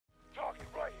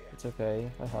It's okay,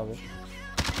 I have it.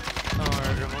 No,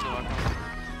 remove the weapon.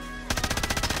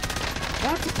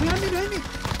 What? Behind me!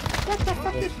 What the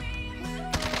fuck is...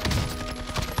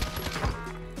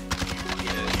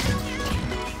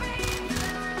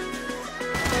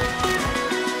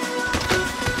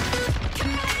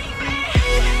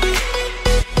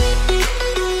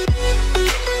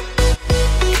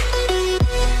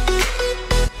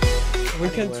 We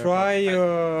can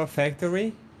try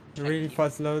factory. Really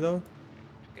fast loadout.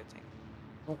 Getting.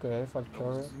 Okay,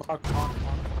 factory. Mark.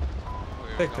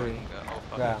 We're Factory. Going, oh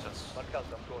fuck, Yeah. I just...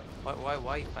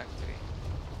 Why factory?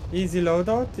 Easy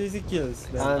loadout, easy kills.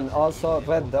 Then. It's And not also easy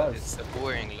red loadout, dots. It's a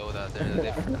boring loadout, there's a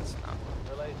difference now.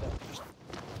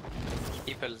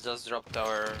 People just dropped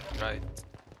our right.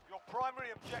 Your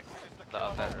primary objective is The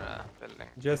other building.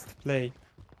 Just play.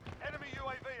 enemy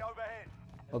UAV overhead.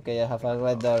 Okay, I have a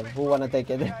red dot. Who wanna take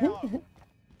it? Enemy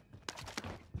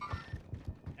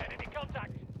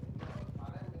contact.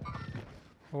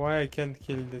 Why I can't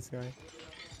kill this guy?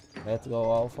 Let's go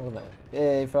all for that.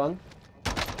 Hey, front.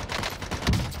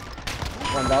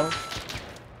 One down.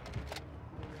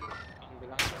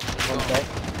 One back.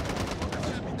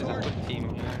 There's a good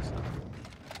team here. So.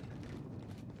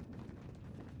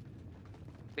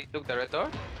 They took the red door?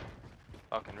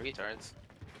 Fucking retards.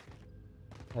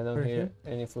 I don't hear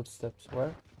any footsteps.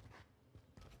 Where?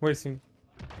 Where's him?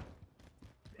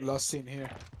 Last scene here.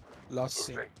 Last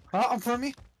scene. Ah, in front of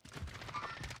me.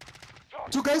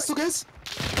 Two guys.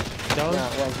 Down?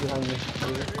 Yeah, one's behind me. In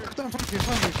front of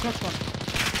me. Cracked one.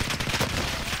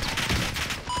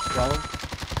 Down?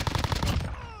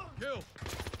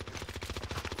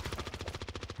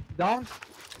 Down.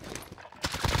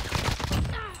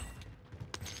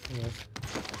 Yes.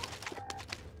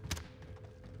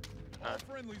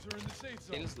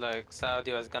 Feels like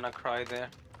Saudi was gonna cry there.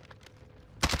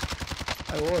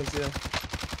 I was, yeah.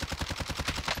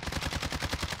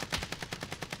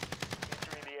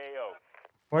 Entering the AO.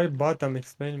 Why bottom?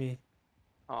 Explain me.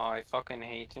 Oh, I fucking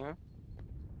hate you.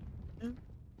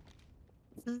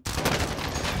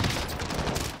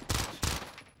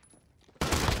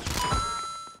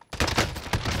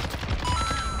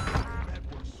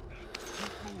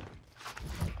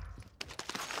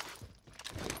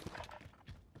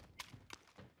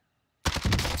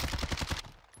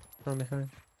 From behind.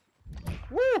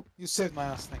 Woo! You saved my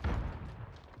ass, thank you.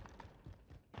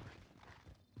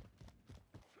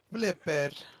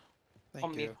 Flipper.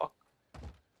 Thank you. Fuck.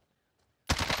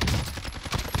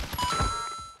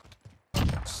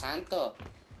 Santo,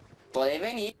 ¿puede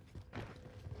venir?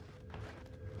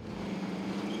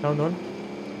 Down one.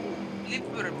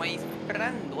 Flipper, my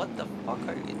friend, what the fuck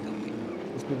are you doing?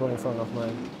 There's people in front of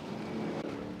mine.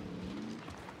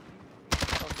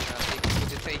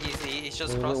 He's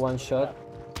just Really crossed. one shot.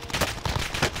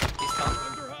 He's done.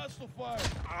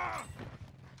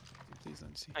 Please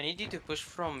don't see. I need you to push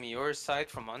from your side,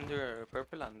 from under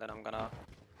purple, and then I'm gonna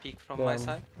peek from Yeah, my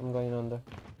side. I'm going under.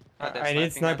 They're I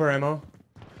need sniping sniper ammo.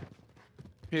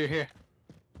 Here.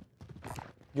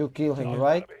 You kill him,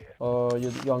 right? Or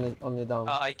you only down?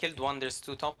 I killed one, there's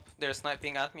two top. They're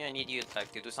sniping at me. I need you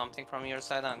like to do something from your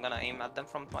side, and I'm gonna aim at them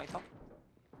from my top.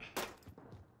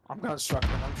 I'm gonna distract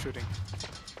them, I'm shooting.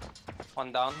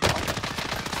 One down.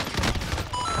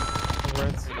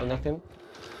 Congrats. I knocked him.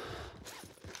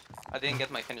 I didn't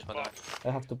get my finish, by the way.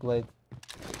 I have to play it.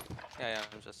 Yeah,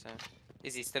 I'm just saying.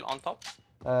 Is he still on top?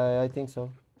 I think so.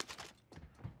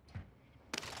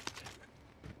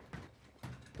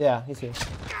 Yeah, he's here.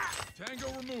 Tango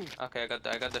removed. Okay, I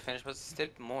got the finish, but still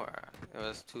more. It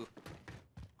was two.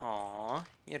 Aww,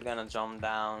 you're gonna jump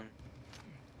down.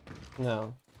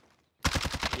 No.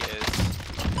 Yes.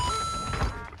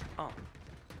 Oh.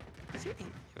 Is he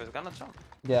was gonna jump.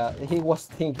 Yeah, he was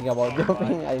thinking about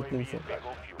jumping, I think so.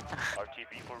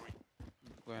 RTB for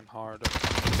Going hard.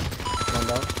 One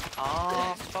down.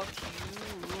 Oh, fuck you.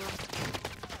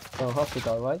 From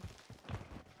hospital, right?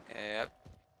 Yep.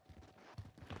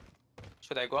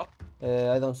 Should I go up?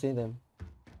 I don't see them.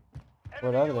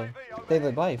 Where are they? They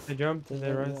revive. They jumped,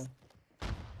 they res.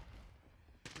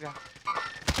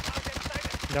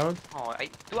 Down. Oh,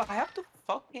 do I have to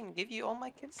fucking give you all my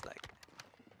kills? Like,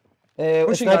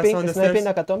 Pushing us Sniping, on the sniping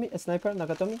stairs. Nakatomi, sniper,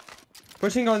 Nakatomi.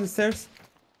 Pushing on the stairs.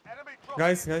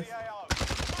 Guys.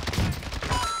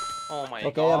 oh my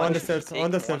Okay, god. I'm on the stairs, take on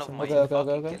the one stairs. of my Okay. fucking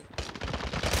Okay. kills.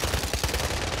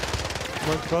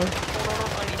 One close. No,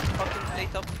 I need to fucking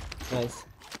plate up. Nice.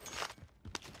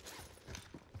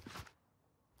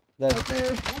 Dead.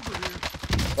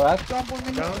 Crack. Jump on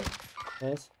me. Down.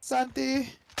 Nice. Santi.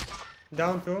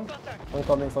 Down two. I'm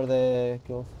coming for the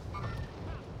kill.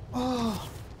 Oh.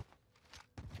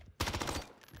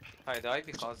 I died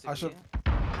because I of should- you.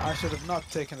 I should have not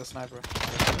taken the sniper.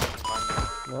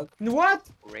 Not. What?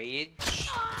 Rage.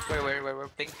 Where?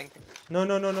 Ping.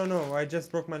 No. I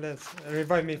just broke my legs.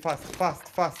 Revive me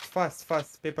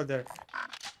fast. People there.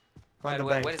 On the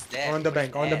bank. What is that? On the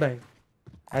bank. On the bank.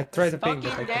 I tried to ping, but I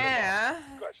Fucking couldn't. there.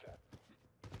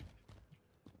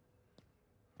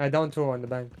 I down two on the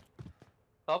bank.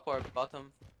 Top or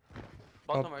bottom?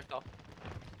 Bottom or top?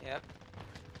 Yep.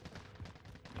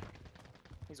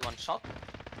 He's one shot.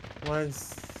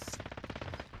 One's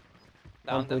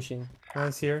Down I'm them. pushing.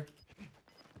 here.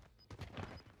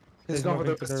 He's He's going for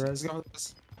moving the to the res. res. He's going for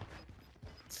this.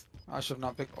 I should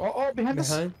not pick. Oh, behind us.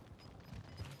 Behind.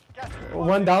 Gas is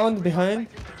One down behind.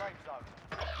 in the safe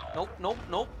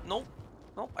zone.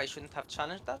 Nope. I shouldn't have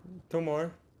challenged that. Two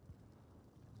more.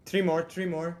 Three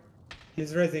more.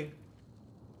 He's raising.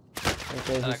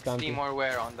 Okay, he's Like 3 camping. more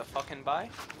where on the fucking buy?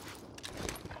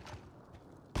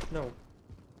 No.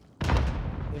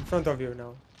 In front of you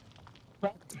now.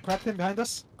 Cracked him behind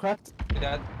us. Cracked.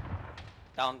 Dead.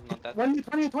 Down, not dead.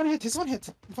 1 hit. He's 1 hit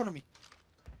in front of me.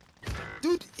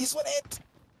 Dude, he's 1 hit.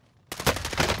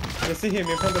 You see him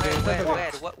in front of you. In front of you.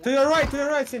 Where? What? To your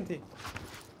right, Cinti.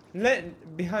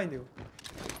 Behind you.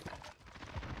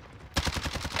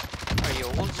 Are you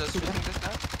all just shooting this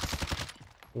guy?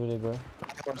 Really, bro.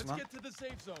 Let's man. to the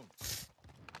safe zone.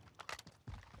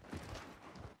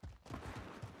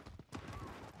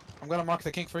 I'm gonna mark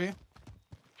the king for you.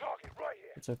 Target right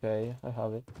here. It's okay. I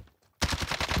have it.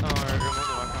 Remove the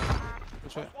weapon.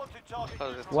 Which way? Wanted target.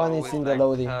 Because it's One is always in the like,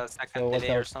 loading, second so watch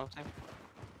delay or out. something.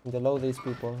 The low these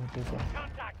people. I think so.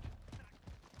 Contact.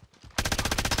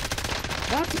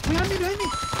 What? Behind me.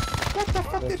 What the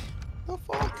fuck? Yes. The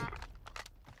fuck?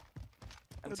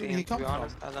 I'm Where did seeing he him, to come be from?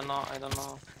 honest. I don't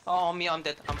know. Oh, me, I'm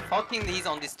dead. I'm fucking these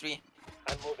on this tree.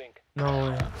 I'm moving. No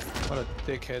way. What a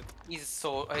dickhead.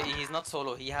 He's not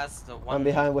solo. He has the one. I'm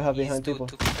behind. We have He's behind two people.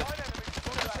 people.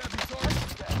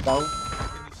 Down.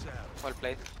 Well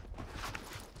played.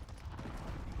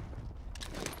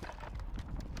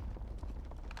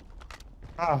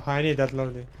 Ah, I need that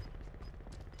loading.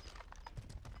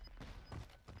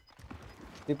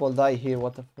 People die here.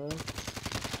 What the fuck?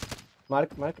 Mark.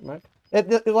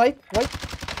 White.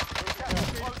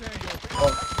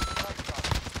 Oh.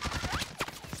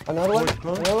 Another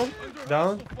one.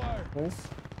 Down. Nice.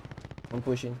 I'm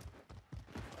pushing.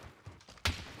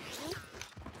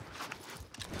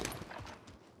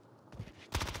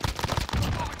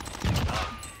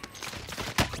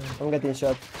 I'm getting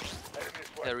shot.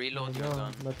 The reload you're No,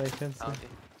 done. but I can't see.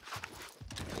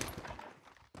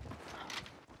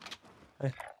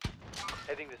 Okay.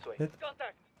 Heading this way. Hit.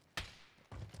 Contact.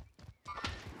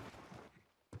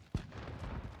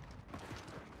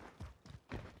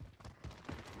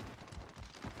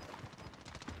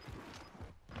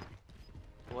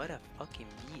 What a fucking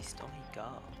beast. Oh my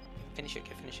god. Finish it,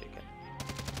 kid.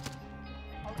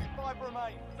 Only 5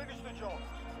 remain. Finish the job.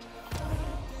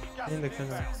 Gas In the is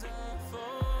corner. inbound.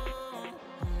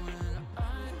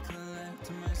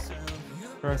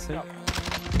 Crossing. Right.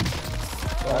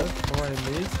 Oh, I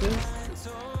missed this.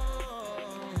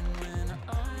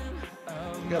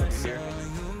 Gotta be here.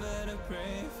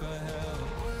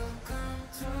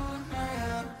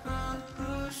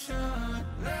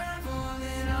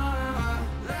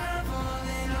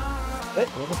 What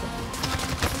the fuck?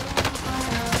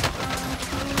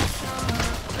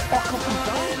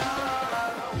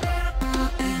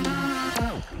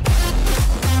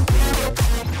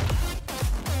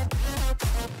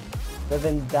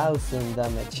 $7,000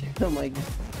 damage. Oh my god.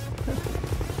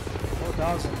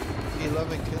 4,000.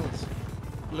 11 kills.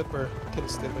 Flipper kill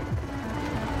stealer.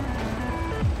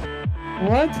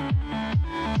 What?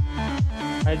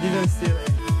 I didn't steal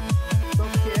any.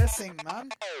 Stop guessing, man.